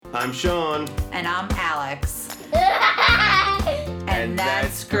I'm Sean. And I'm Alex. And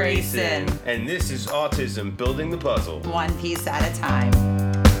that's Grayson. And this is Autism Building the Puzzle. One piece at a time.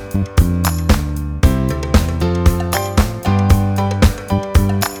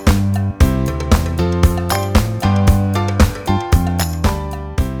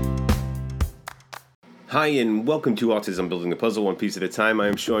 Hi, and welcome to Autism Building the Puzzle, one piece at a time. I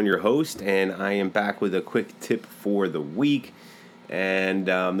am Sean, your host, and I am back with a quick tip for the week. And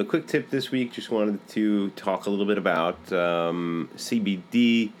the quick tip this week, just wanted to talk a little bit about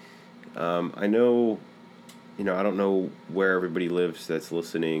CBD. I know, I don't know where everybody lives that's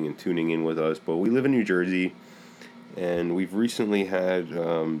listening and tuning in with us, but we live in New Jersey, and we've recently had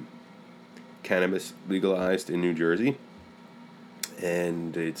cannabis legalized in New Jersey,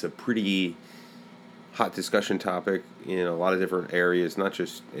 and it's a pretty hot discussion topic in a lot of different areas, not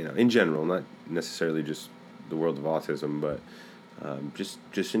just, in general, not necessarily just the world of autism, but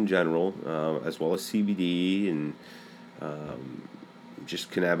just in general, as well as CBD and just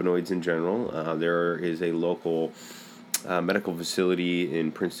cannabinoids in general. There is a local medical facility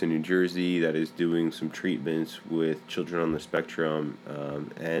in Princeton, New Jersey that is doing some treatments with children on the spectrum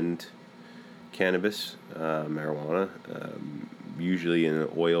and cannabis, marijuana, usually in an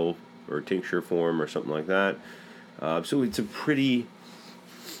oil or tincture form or something like that. So it's a pretty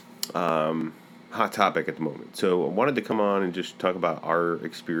hot topic at the moment. So I wanted to come on and just talk about our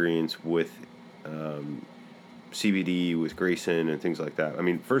experience with CBD, with Grayson, and things like that. I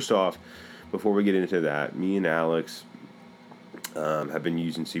mean, first off, before we get into that, me and Alex have been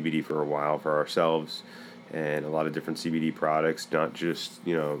using CBD for a while for ourselves, and a lot of different CBD products, not just,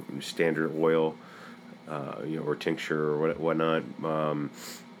 standard oil, or tincture or whatnot.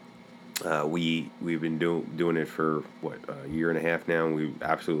 We've been doing it for a year and a half now, and we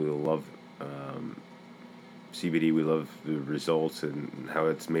absolutely love CBD. We love the results and how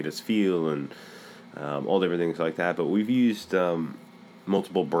it's made us feel, and all different things like that. But we've used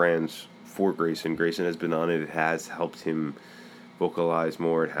multiple brands for Grayson. Grayson has been on it. It has helped him vocalize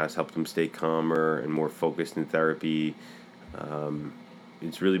more. It has helped him stay calmer and more focused in therapy.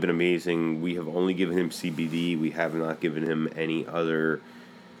 It's really been amazing. We have only given him CBD. We have not given him any other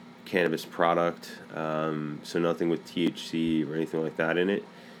cannabis product, so nothing with THC or anything like that in it.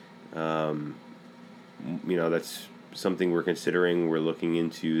 That's something we're considering. We're looking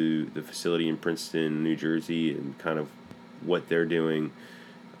into the facility in Princeton, New Jersey, and kind of what they're doing.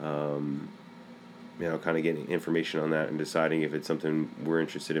 Kind of getting information on that and deciding if it's something we're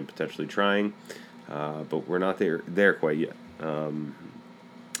interested in potentially trying. But we're not there quite yet.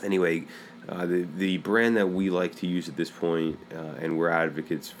 Anyway, the brand that we like to use at this point, and we're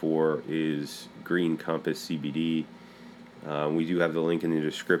advocates for, is Green Compass CBD. We do have the link in the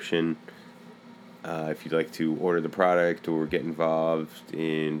description if you'd like to order the product or get involved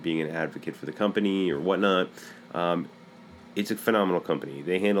in being an advocate for the company or whatnot. It's a phenomenal company.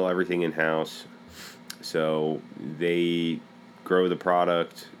 They handle everything in-house. So they grow the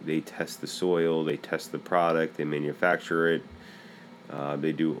product, they test the soil, they test the product, they manufacture it.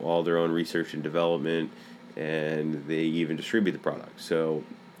 They do all their own research and development, and they even distribute the product. So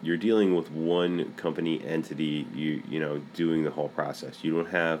you're dealing with one company entity, doing the whole process. You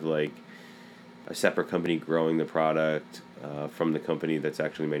don't have like a separate company growing the product from the company that's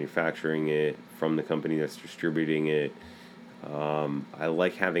actually manufacturing it, from the company that's distributing it. I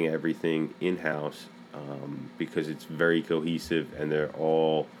like having everything in-house because it's very cohesive and they're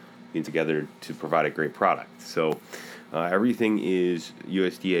all in together to provide a great product. So everything is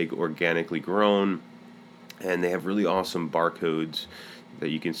USDA organically grown, and they have really awesome barcodes that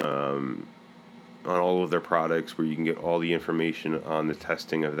you can on all of their products, where you can get all the information on the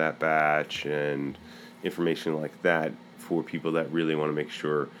testing of that batch and information like that for people that really want to make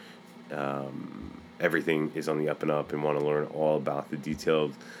sure everything is on the up and up and want to learn all about the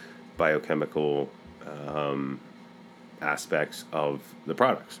detailed biochemical aspects of the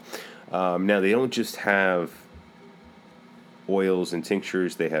products. Now, they don't just have oils and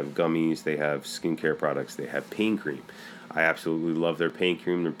tinctures, they have gummies, they have skincare products, they have pain cream. I absolutely love their pain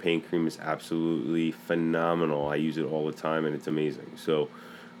cream. Their pain cream is absolutely phenomenal. I use it all the time, and it's amazing. So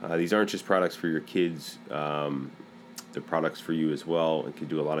these aren't just products for your kids. They're products for you as well. It can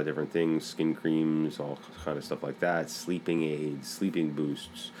do a lot of different things. Skin creams, all kind of stuff like that. Sleeping aids, sleeping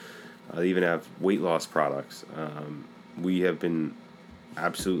boosts. They even have weight loss products. We have been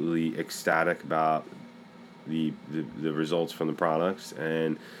absolutely ecstatic about the results from the products,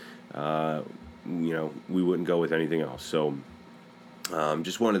 and we wouldn't go with anything else. So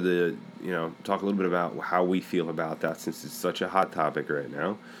just wanted to talk a little bit about how we feel about that, since it's such a hot topic right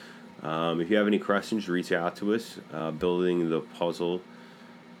now. If you have any questions, reach out to us. Building the Puzzle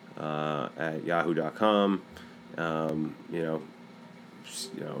at yahoo.com.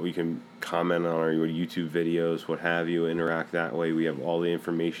 You can comment on our YouTube videos, what have you, interact that way. We have all the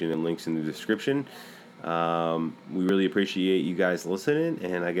information and links in the description. We really appreciate you guys listening,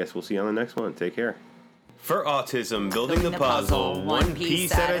 and I guess we'll see you on the next one. Take care. For Autism, building the puzzle, one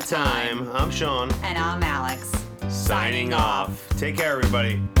piece at a time, I'm Sean. And I'm Alex. Signing off. Take care,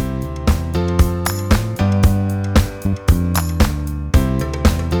 everybody.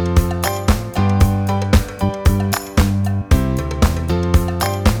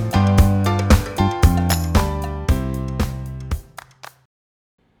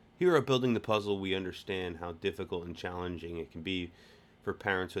 Here at Building the Puzzle, we understand how difficult and challenging it can be for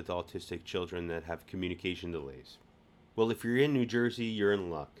parents with autistic children that have communication delays. Well, if you're in New Jersey, you're in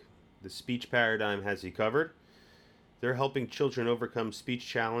luck. The Speech Paradigm has you covered. They're helping children overcome speech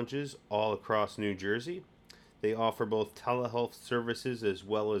challenges all across New Jersey. They offer both telehealth services as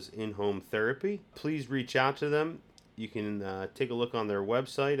well as in-home therapy. Please reach out to them. You can take a look on their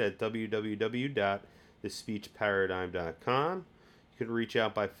website at www.thespeechparadigm.com. You can reach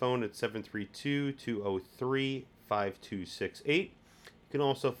out by phone at 732-203-5268. You can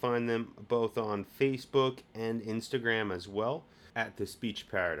also find them both on Facebook and Instagram as well at The Speech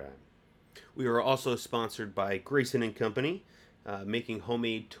Paradigm. We are also sponsored by Grayson & Company, making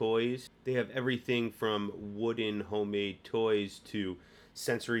homemade toys. They have everything from wooden homemade toys to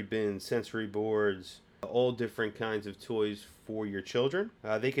sensory bins, sensory boards, all different kinds of toys for your children.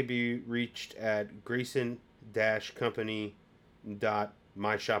 They can be reached at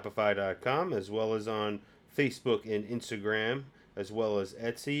grayson-company.myshopify.com, as well as on Facebook and Instagram, as well as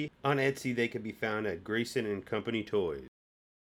Etsy. On Etsy, they can be found at Grayson & Company Toys.